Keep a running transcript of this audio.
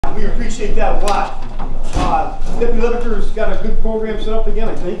we appreciate that a lot. Deputy Leviker's got a good program set up again,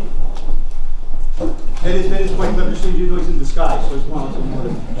 I think. That is Mike Leviker, so you know he's in disguise, so I just want to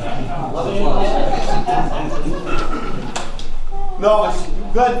No, it's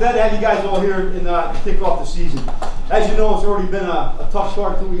glad to have you guys all here and kick off the season. As you know, it's already been a tough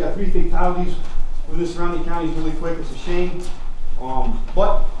start too. We got 3 fatalities within the surrounding counties really quick. It's a shame,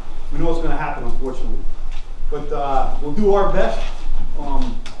 but we know it's going to happen, unfortunately. But we'll do our best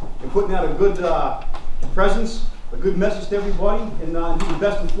in putting out a good presence, a good message to everybody, and do the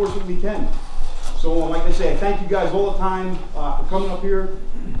best enforcement we can. So, like I say, I thank you guys all the time for coming up here.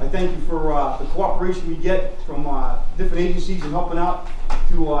 I thank you for the cooperation we get from different agencies and helping out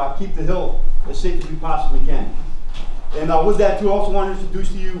to keep the hill as safe as we possibly can. And with that, too, I also want to introduce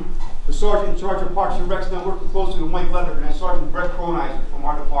to you the sergeant in charge of Parks and Recs, now working closely with Mike Leviker, and that's Sergeant Brett Cronizer from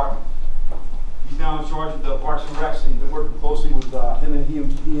our department. He's now in charge of the Parks and Recs, and he's been working closely with him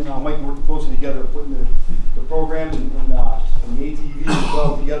and Mike working closely together, putting the program and the ATV as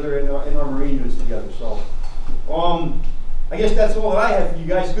well together and our Marine units together. So, I guess that's all that I have for you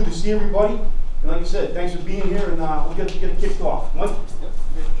guys. It's good to see everybody. And like I said, thanks for being here, and we'll get it kicked off. Mike?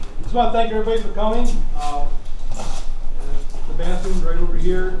 Just want to thank everybody for coming. The bathroom's right over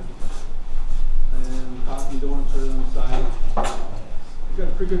here, and coffee and donuts are on the side. We've got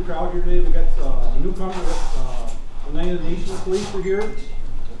a pretty good crowd here today. We got a newcomer. We got the United Nations Police are here.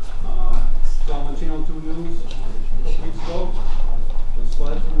 Saw on Channel 2 News a couple weeks ago. The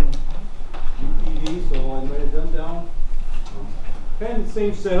sled from UPD, so I invited them down. Kind of the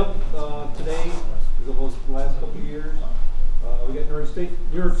same setup today as it was the last couple of years. We got New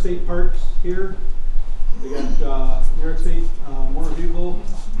York State Parks here. We got New York State Motor Vehicle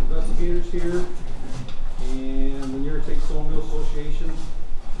Investigators here, and the New York State Snowmobile Association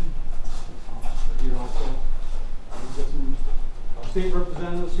here also. We got some state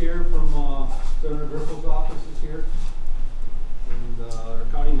representatives here from Senator Griffith's office is here, and our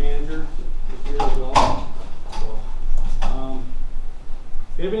county manager is here as well. So,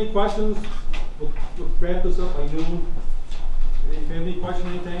 if you have any questions, we'll wrap this up by noon. If you have any questions,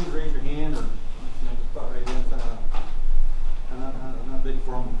 anything, raise your hand, or just put right in. It's not a big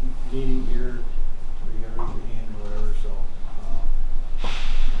formal meeting here where you gotta raise your hand or whatever.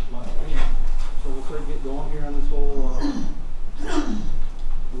 So we'll start get going here on this whole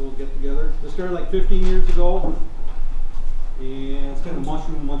little get together. This started like 15 years ago, and it's kind of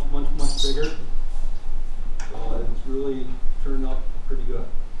mushroomed much bigger. So it's really turned out pretty good.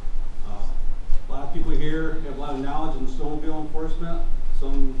 A lot of people here have a lot of knowledge in snowmobile enforcement.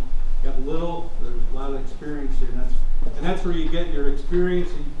 Some have little. There's a lot of experience here, and that's where you get your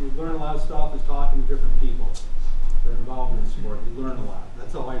experience. You learn a lot of stuff is talking to different people that are involved in the sport. You learn a lot.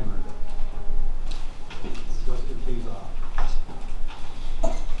 That's how I learned it. It pays off.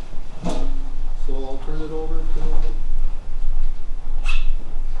 So I'll turn it over to.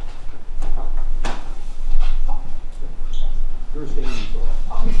 You're standing, so.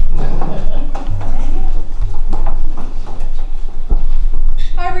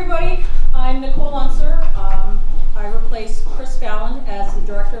 Hi everybody, I'm Nicole Unser. I replaced Chris Fallon as the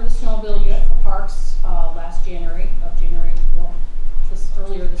director of the Snowmobile unit for Parks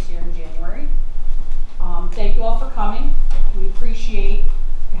earlier this year in January. Thank you all for coming. We appreciate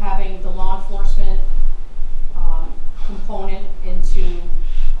having the law enforcement component into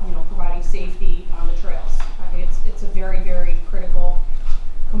providing safety on the trails. It's a very critical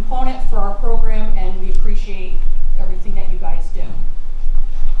component for our program, and we appreciate everything that you guys do.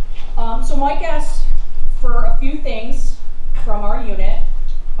 So Mike asked for a few things from our unit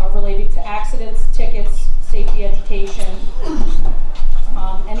related to accidents, tickets, safety education,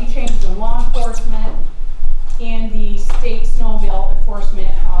 any changes in law enforcement, and the state snowmobile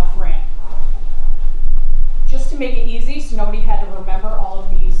enforcement grant. Just to make it easy, so nobody had to remember all of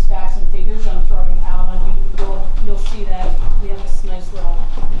these facts and figures I'm throwing out on you, you'll see that we have this nice little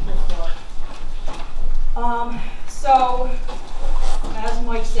report. So, as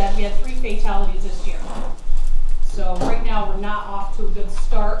Mike said, we had 3 fatalities this year. So right now we're not off to a good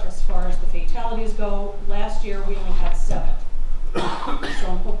start as far as the fatalities go. Last year we only had 7. So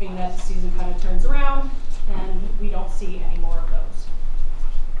I'm hoping that the season kind of turns around and we don't see any more of those.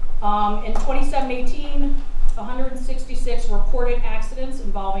 In 2017-18, 166 reported accidents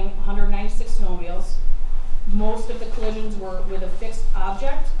involving 196 snowmobiles. Most of the collisions were with a fixed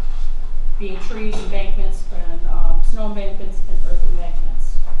object, being trees, embankments, and snow embankments and earth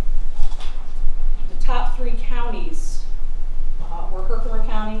embankments. The top 3 counties were Herkimer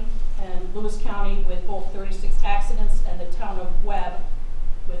County and Lewis County with both 36 accidents, and the town of Webb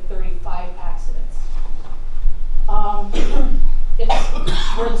with 35 accidents. It's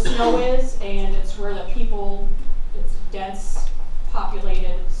where the snow is, and it's where the people, it's dense,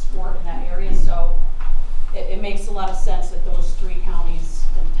 populated sport in that area, so it makes a lot of sense that those 3 counties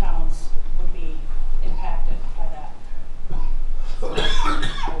and towns would be impacted by that. Are the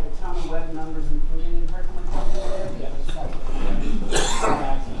town and web numbers including in her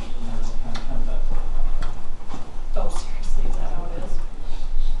Oh, seriously, is that how it is?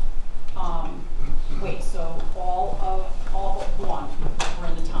 Wait, so all but one were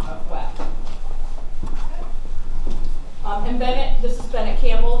in the town of Webb. And Bennett, this is Bennett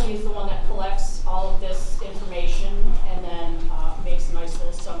Campbell. He's the one that collects all of this information and then makes a nice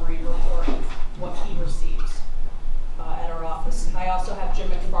little summary report of what he receives at our office. I also have Jim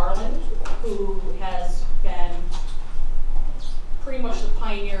McFarland, who has been pretty much the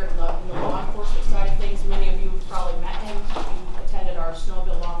pioneer in the law enforcement side of things. Many of you have probably met him. He attended our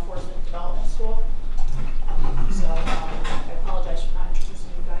Snowmobile Law Enforcement Development School. So I apologize for not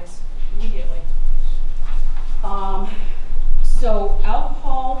introducing you guys immediately. So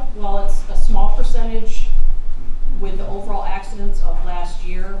alcohol, while it's a small percentage with the overall accidents of last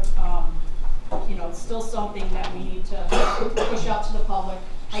year, you know, it's still something that we need to push out to the public.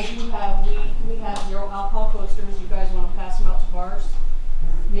 I do have, we have 0 alcohol coasters. You guys want to pass them out to bars?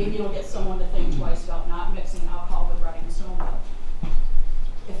 Maybe it'll get someone to think twice about not mixing alcohol with riding a snowmobile.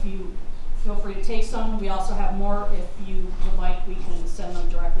 If you feel free to take some. We also have more. If you would like, we can send them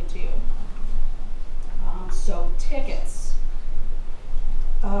directly to you. So tickets.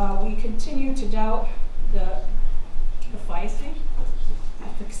 We continue to doubt the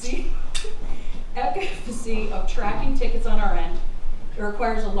efficacy of tracking tickets on our end. It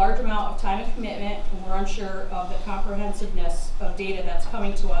requires a large amount of time and commitment, and we're unsure of the comprehensiveness of data that's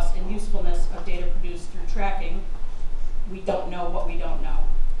coming to us and usefulness of data produced through tracking. We don't know what we don't know.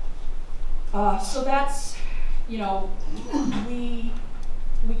 So that's, you know, we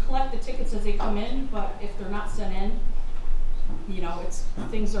collect the tickets as they come in, but if they're not sent in, you know,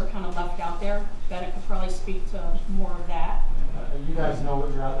 things are kind of left out there. Bennett could probably speak to more of that. You guys know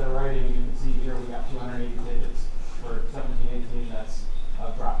what you're out there writing. You can see here we got 280 tickets for 17-18. That's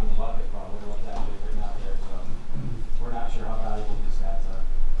dropping the bucket probably what's actually written out there. So we're not sure how valuable these stats are.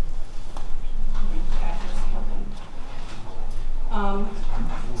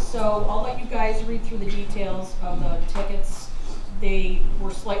 So I'll let you guys read through the details of the tickets. They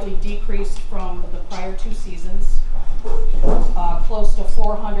were slightly decreased from the prior 2 seasons, close to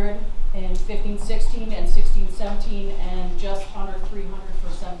 400 in 15-16 and 16-17, and just under 300 for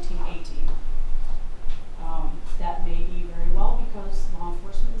 17-18. That may be very well because law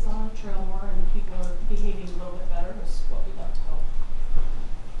enforcement is on the trail more and people are behaving a little bit better, is what we'd like to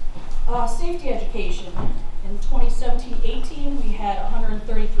hope. Safety education. In 2017-18, we had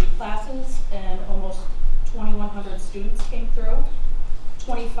 133 classes and almost 2,100 students came through.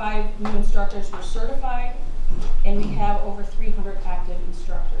 25 new instructors were certified, and we have over 300 active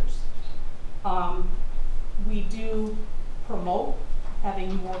instructors. We do promote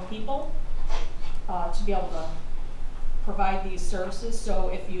having more people to be able to provide these services. So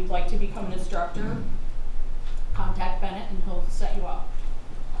if you'd like to become an instructor, contact Bennett and he'll set you up.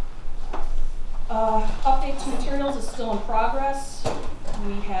 Update to materials is still in progress.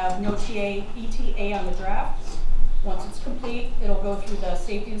 We have no ETA on the draft. Once it's complete, it'll go through the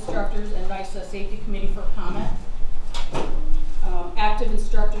safety instructors and NYSA safety committee for comment. Active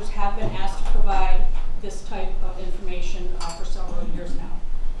instructors have been asked to provide this type of information for several years now.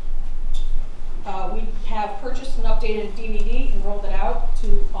 We have purchased an updated DVD and rolled it out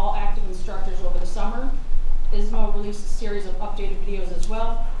to all active instructors over the summer. ISMO released a series of updated videos as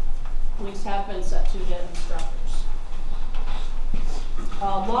well. Links have been set to the instructors.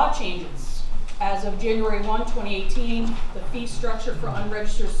 Law changes. As of January 1, 2018, the fee structure for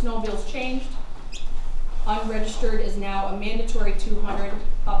unregistered snowmobiles changed. Unregistered is now a mandatory $200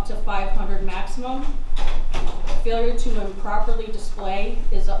 up to $500 maximum. Failure to improperly display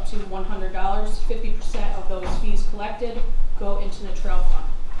is up to $100. 50% of those fees collected go into the trail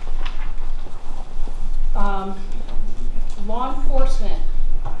fund. Law enforcement,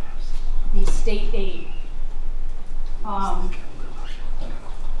 the state aid.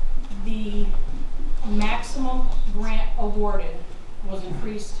 The maximum grant awarded was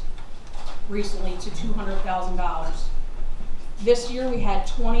increased recently to $200,000. This year we had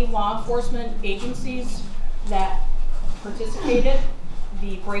 20 law enforcement agencies that participated.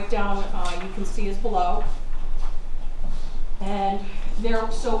 The breakdown you can see is below. And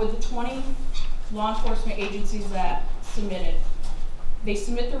so with the 20 law enforcement agencies that submitted, they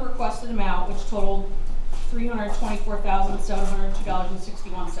submit the requested amount, which totaled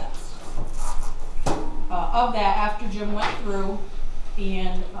 $324,702.61. Of that, after Jim went through,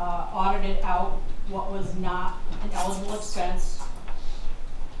 and audited out what was not an eligible expense.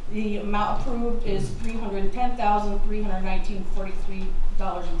 The amount approved is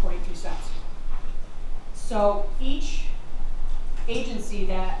 $310,319.43.42. So each agency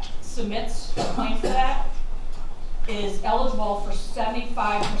that submits a claim for that is eligible for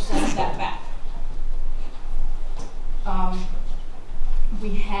 75% of that back.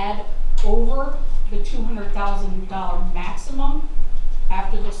 We had over the $200,000 maximum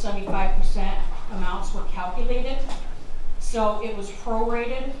after the 75% amounts were calculated. So it was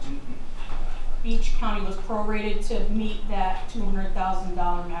prorated. Each county was prorated to meet that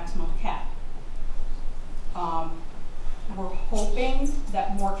 $200,000 maximum cap. We're hoping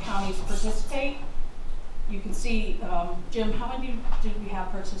that more counties participate. You can see, Jim, how many did we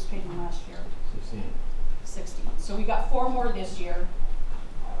have participating last year? 16. So we got 4 more this year.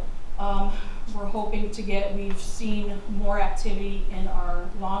 We're hoping to get, we've seen more activity in our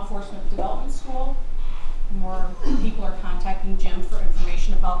law enforcement development school. More people are contacting Jim for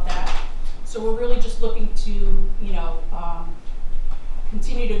information about that. So we're really just looking to, you know,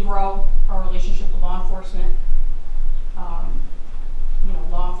 continue to grow our relationship with law enforcement. You know,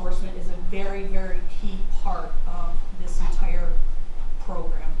 law enforcement is a very, very key part of this entire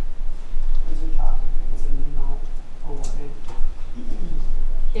program. As you're talking, is an amount awarded?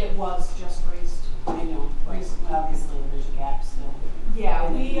 It was just raised. I know, but Recently. obviously there's a gap still. Yeah,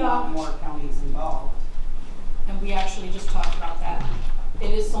 And we you want more counties involved. and we actually just talked about that.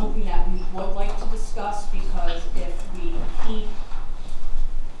 It is something that we would like to discuss, because if we keep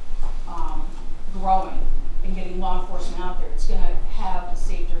growing and getting law enforcement out there, it's going to have a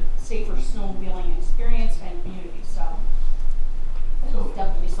safer snowmobiling experience and community. So it's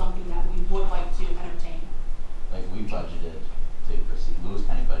definitely something that we would like to entertain. Like we budgeted to receive, Lewis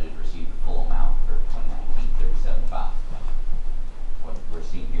County budget received the full amount for 2019, 37.5. What we're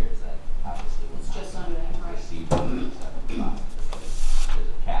seeing here is that obviously we're It's not just under that, right? received 37.5. There's a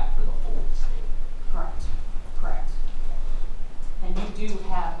cap for the whole state. Correct. Correct. And you do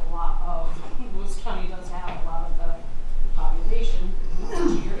have a lot of, Lewis County does have a lot of the population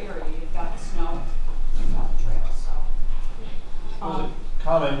in your area. You've got the snow, you've got the trails, so. There was a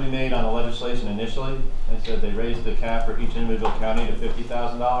comment we made on the legislation initially. They said they raised the cap for each individual county to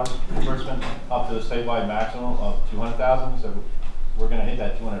 $50,000 reimbursement, up to the statewide maximum of $200,000. So we're going to hit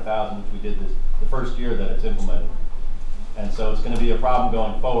that $200,000, which we did the first year that it's implemented. And so it's going to be a problem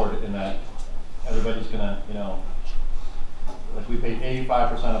going forward in that everybody's going to, you know, like we pay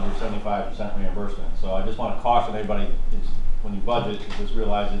 85% of our 75% reimbursement. So I just want to caution everybody, when you budget, just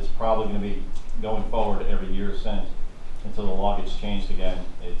realize it's probably going to be going forward every year since, until the law gets changed again.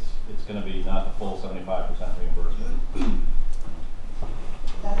 It's going to be not the full 75% reimbursement.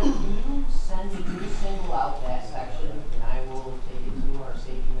 Kevin, can you single out that section, and I will take it to our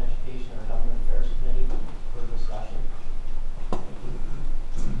Safety and Education, our Government Affairs Committee for discussion.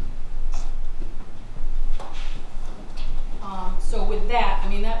 So with that, I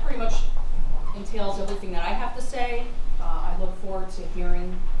mean, that pretty much entails everything that I have to say. I look forward to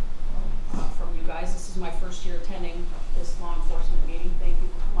hearing from you guys. This is my first year attending this law enforcement meeting. Thank you,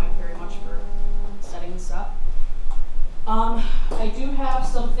 Mike, very much for setting this up. I do have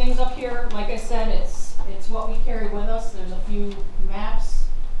some things up here. Like I said, it's what we carry with us. There's a few maps,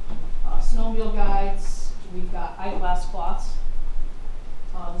 snowmobile guides. We've got eyeglass cloths,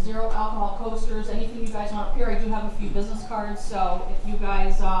 the zero alcohol coasters, anything you guys want up here. I do have a few business cards, so if you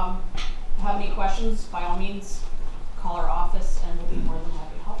guys have any questions, by all means, call our office and we'll be more than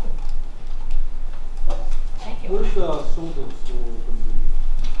happy to help you. Thank you. Where's the snowmobile school going to be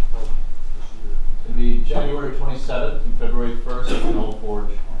this year? It'll be January 27th and February 1st in Old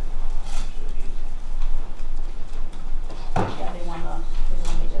Forge. Yeah, they want to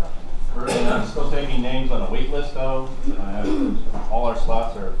get up in there. I'm still taking names on a wait list though. I have, all our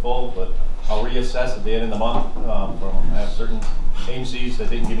slots are full, but I'll reassess at the end of the month. I have certain agencies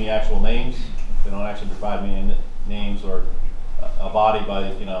that didn't give me actual names. They don't actually provide me names or a body by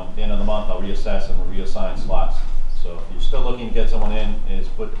the end of the month. I'll reassess and reassign slots. So if you're still looking to get someone in,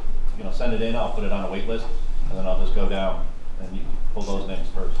 send it in. I'll put it on a wait list, and then I'll just go down and you can pull those names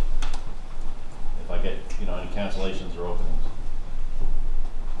first. If I get any cancellations or openings.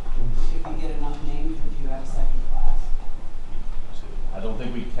 If you get enough names, would you have a second class? I don't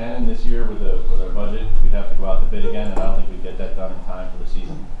think we can this year with our budget. We'd have to go out to bid again, and I don't think we'd get that done in time for the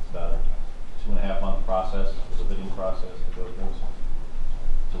season. It's about a 2.5 month process, the bidding process to go through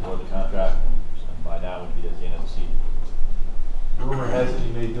to award the contract, and by now we'd be at the end of the season. Rumor has it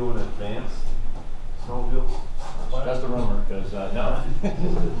you may do an advanced snowmobile That's the rumor, because, no.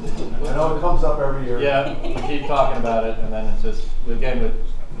 I know it comes up every year. Yeah, we keep talking about it, and then it's just, again,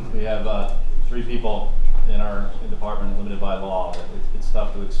 we have 3 people in our department limited by law. It's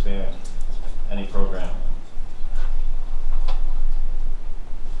tough to expand any program.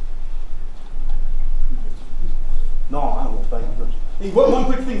 No, I don't know. Thank you. Hey, one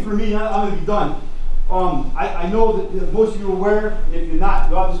quick thing for me, I'm going to be done. I know that most of you are aware, and if you're not,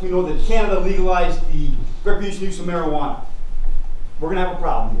 you obviously know that Canada legalized the recreational use of marijuana. We're going to have a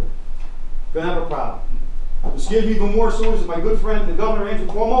problem here. Going to have a problem. What scares me even more so is that my good friend, the Governor, Andrew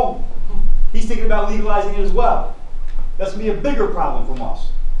Cuomo, he's thinking about legalizing it as well. That's going to be a bigger problem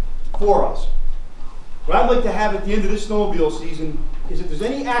for us. What I'd like to have at the end of this snowmobile season is if there's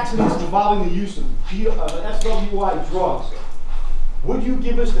any accidents involving the use of SWI drugs, would you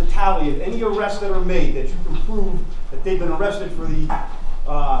give us the tally of any arrests that are made that you can prove that they've been arrested for the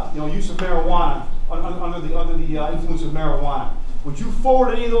use of marijuana, under the influence of marijuana? Would you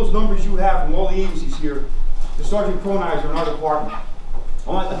forward any of those numbers you have from all the agencies here to Sergeant Cronizer in our department? I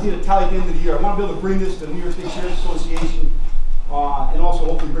want to see the tally at the end of the year. I want to be able to bring this to the New York State Sheriff's Association and also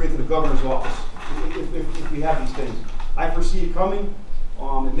hopefully bring it to the Governor's office if we have these things. I foresee it coming.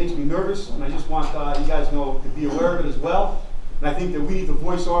 It makes me nervous, and I just want you guys to know to be aware of it as well. And I think that we need to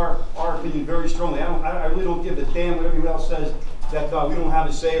voice our opinion very strongly. I really don't give a damn what everyone else says that we don't have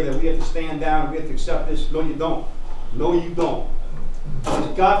a say or that we have to stand down and we have to accept this. No, you don't. No, you don't.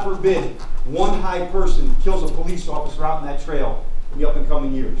 Because God forbid one high person kills a police officer out in that trail in the up and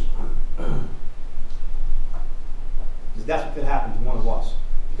coming years. Because that's what could happen to one of us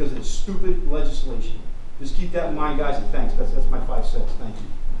because of the stupid legislation. Just keep that in mind, guys, and thanks. That's my 5 cents. Thank you.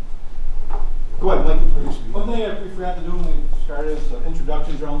 Go ahead, Mike. One thing I forgot to do when we started is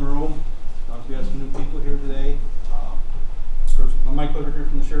introductions around the room. We have some new people here today. First, I'm Mike Leviker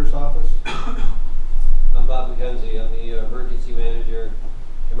from the Sheriff's Office. I'm Bob McKenzie. I'm the Emergency Manager,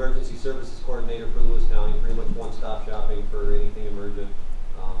 Emergency Services Coordinator for Lewis County. Pretty much one-stop shopping for anything emergent.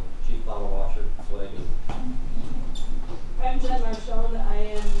 Chief bottle washer, that's what I do. I'm Jen Marshall. I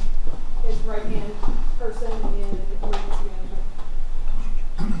am his right-hand person in emergency management.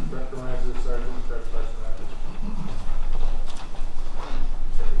 Recognizer, Sergeant,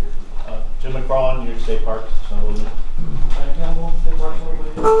 Jim McFarland, New York State Parks, Snowmobile. Frank Campbell, State Parks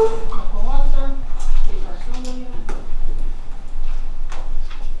Snowmobile. Michael Walter, State Parks Snowmobile.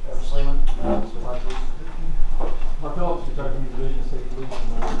 Trevor Sleeman, State Park Police. Mark Phillips, Detective of Division, State Police, and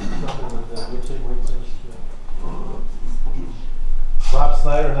something with the New York State Weight Service. Rob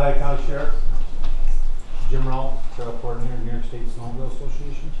Snyder, Nye County Sheriff. Jim Rowell, Trail Coordinator, New York State Snowmobile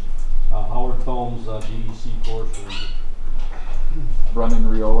Association. Howard Combs, DEC Corps. Brendan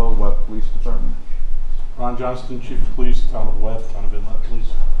Riola, Webb Police Department. Ron Johnston, Chief of Police, Town of Webb, Town of Inlet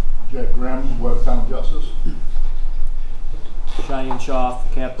Police. Jack Graham, Webb Town Justice. Cheyenne Shaw,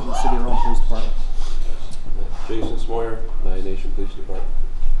 Captain of the City of Rome Police Department. Jason Smoyer, Nye Nation Police Department.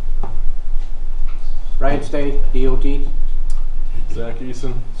 Ryan Stay, DOT. Zach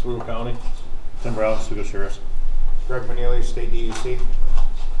Eason, Sewell County. Tim Brown, Sugo Sheriff. Greg Manili, State DEC.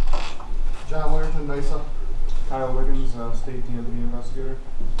 John Warrington, NISA. Kyle Wiggins, State DMV Investigator.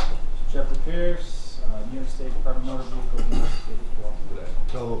 Jeffrey Pierce, New York State Department of Motor Vehicles Investigator as well.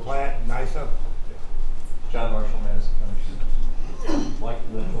 Bill LaPlante, NISA. John Marshall, Madison County. Mike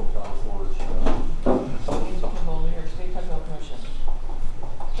Mitchell, South Florida. New York State Technical Commission.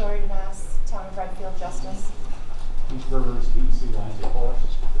 Dory Mass, Town of Redfield Justice. Keith Rivers, DEC Lines of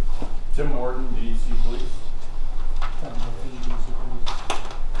Force. Tim Morton, DEC Police.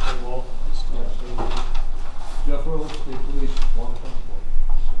 Jeff Willis, State Police, Water Transport.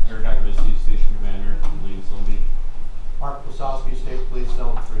 Eric Agabissi, Station Commander, Lean Stone Beach. Mark Wasowski, State Police,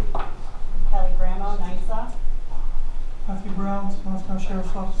 Zone 3. Kelly Gramo, NISA. Matthew Brown, Moscow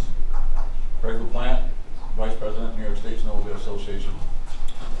Sheriff's Office. Greg LaPlante, Vice President, New York State Snowmobile Association.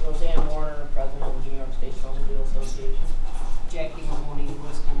 Roseanne Warner, President of the New York State Snowmobile Association. Jackie Mahoney,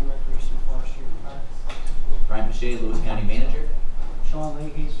 Lewis County Recreation Forestry Parks. Brian Pache, Lewis County Manager. Sean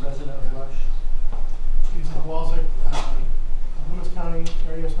Leahy, President of Rush. Jason Walzer, Lewis County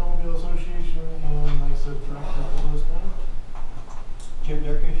Area Snowmobile Association and NISA Director of Lewis County. Jim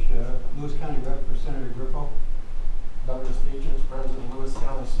Durkish, Lewis County Rep for Senator Grifo. Douglas Stevens, President of Lewis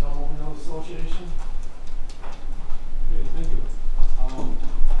County Snowmobile Association. Okay, thank you.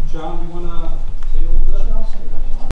 John, do you want to